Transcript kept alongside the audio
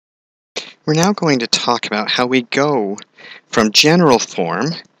We're now going to talk about how we go from general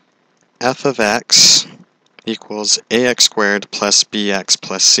form, f of x equals ax squared plus bx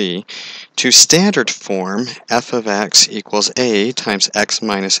plus c, to standard form, f of x equals a times x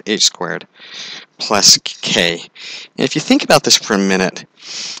minus h squared plus k. And if you think about this for a minute,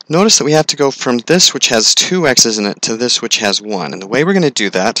 notice that we have to go from this which has two x's in it to this which has one. And the way we're going to do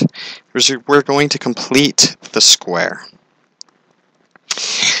that is we're going to complete the square.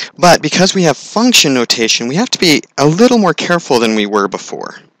 But because we have function notation, we have to be a little more careful than we were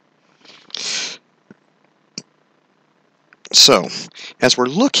before. So, as we're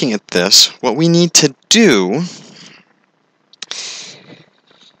looking at this, what we need to do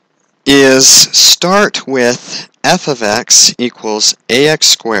is start with f of x equals ax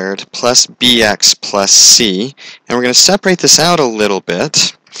squared plus bx plus c, and we're going to separate this out a little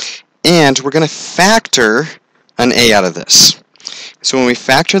bit, and we're going to factor an a out of this. So when we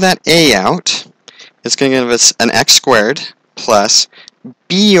factor that a out, it's going to give us an x squared plus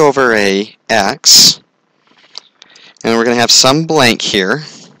b over a x, and we're going to have some blank here,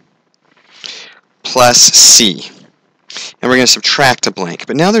 plus c. And we're going to subtract a blank.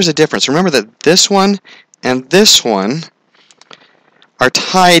 But now there's a difference. Remember that this one and this one are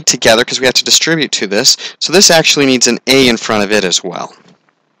tied together because we have to distribute to this. So this actually needs an a in front of it as well.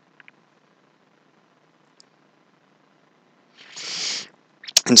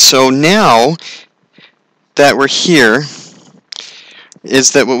 And so now that we're here,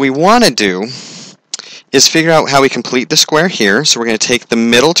 is that what we want to do is figure out how we complete the square here. So we're going to take the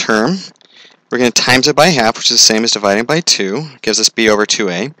middle term, we're going to times it by half, which is the same as dividing by 2, gives us b over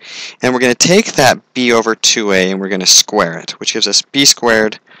 2a. And we're going to take that b over 2a and we're going to square it, which gives us b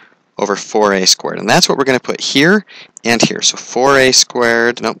squared over 4a squared. And that's what we're going to put here and here. So 4a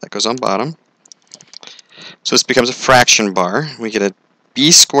squared, nope, that goes on bottom. So this becomes a fraction bar. We get a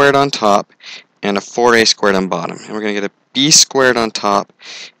b squared on top and a 4a squared on bottom. And we're going to get a b squared on top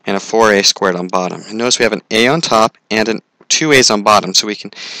and a 4a squared on bottom. And notice we have an a on top and two a's on bottom, so we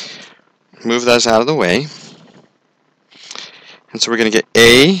can move those out of the way. And so we're going to get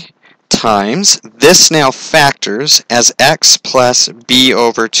a times, this now factors as x plus b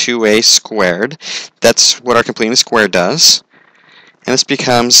over 2a squared. That's what our completing the square does. And this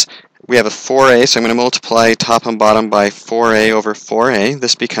becomes, we have a 4a, so I'm going to multiply top and bottom by 4a over 4a.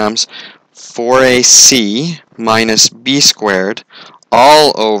 This becomes 4ac minus b squared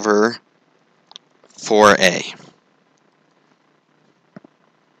all over 4a.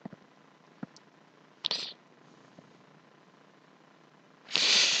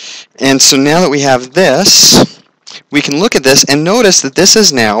 And so now that we have this, we can look at this and notice that this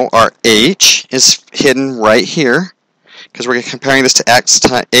is now our h is hidden right here, because we're comparing this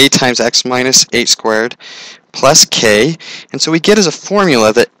to a times x minus h squared plus k. And so we get as a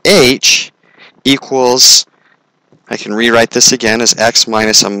formula that h equals, I can rewrite this again as x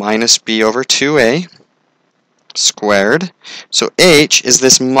minus a minus b over 2a squared. So h is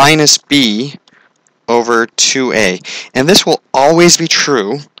this minus b over 2a. And this will always be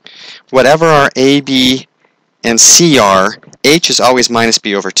true. Whatever our a, b, and c are, h is always minus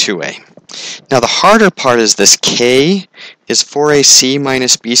b over 2a. Now the harder part is this k is 4ac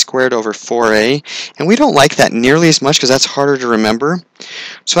minus b squared over 4a, and we don't like that nearly as much because that's harder to remember.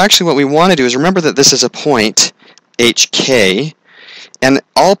 So actually what we want to do is remember that this is a point, hk, and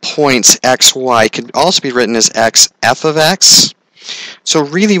all points xy could also be written as x f of x. So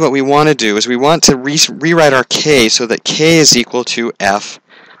really what we want to do is we want to rewrite our k so that k is equal to f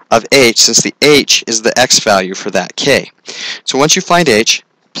of h, since the h is the x value for that k. So once you find h,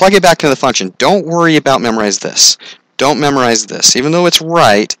 plug it back into the function. Don't worry about memorize this. Don't memorize this. Even though it's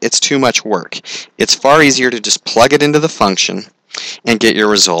right, it's too much work. It's far easier to just plug it into the function and get your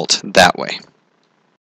result that way.